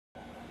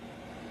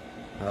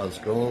How's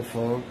it going,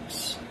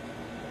 folks?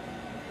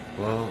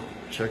 Well,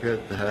 check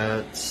out the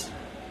hats.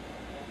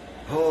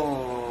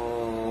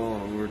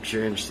 Oh, we'll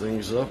change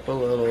things up a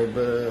little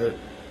bit.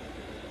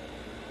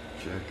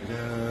 Check it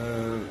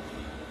out.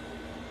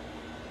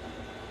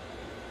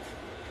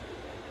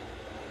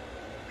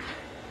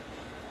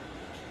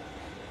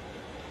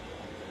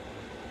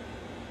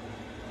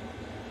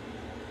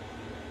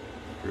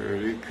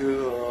 Pretty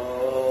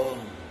cool.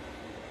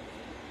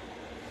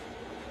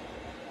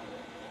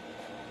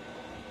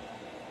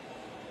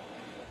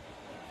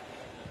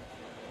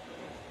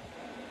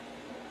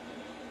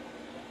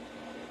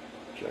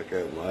 Check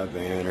out my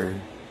banner.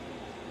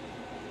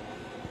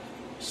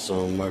 Some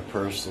of my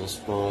personal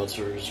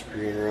sponsors: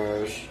 Green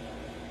Rush,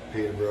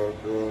 Peterborough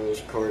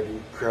Grows,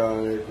 Cardi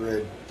Chronic,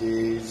 Red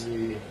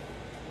Daisy,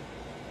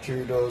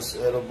 True Dose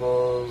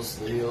Edibles,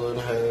 The Healing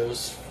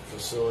House,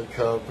 Facility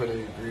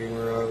Company, Green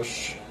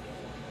Rush,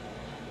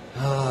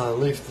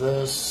 Leaf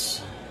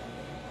This,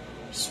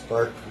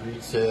 Spark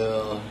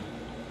Retail,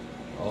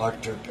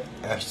 Electric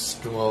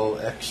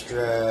Eskimo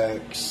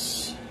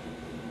Extracts,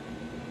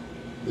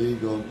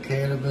 Legal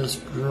Cannabis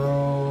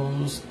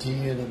Grows,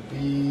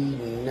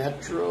 TNB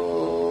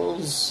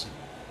Naturals,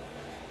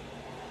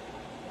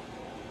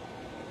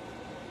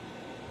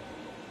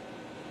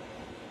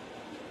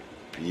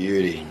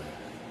 beauty.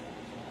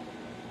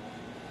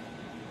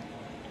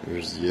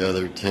 Here's the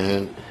other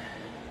tent.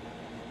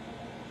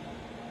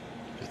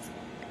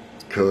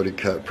 Cody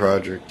Cut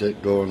project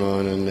going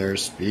on in there.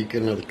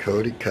 Speaking of the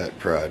Cody Cut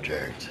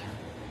project,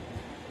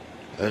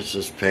 let's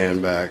just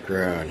pan back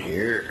around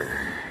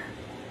here.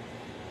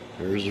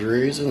 There's a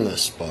reason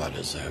this spot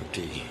is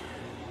empty.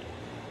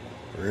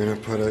 We're gonna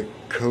put a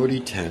Cody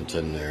tent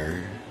in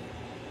there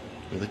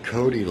with a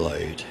Cody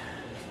light.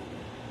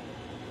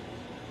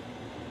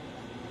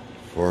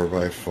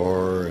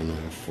 4x4 and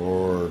a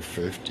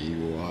 450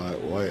 watt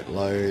white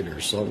light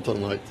or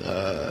something like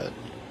that.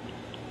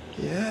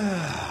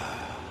 Yeah.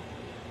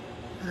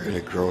 We're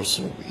gonna grow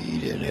some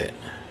weed in it.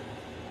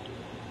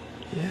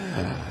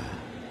 Yeah.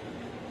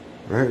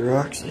 Right,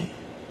 Roxy?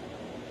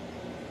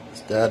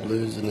 Is Dad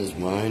losing his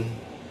mind?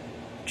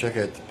 Check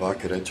out the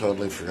bucket. I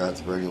totally forgot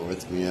to bring it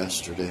with me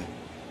yesterday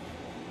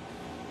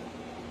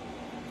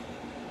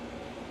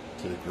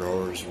to the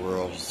Growers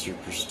World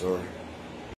Superstore.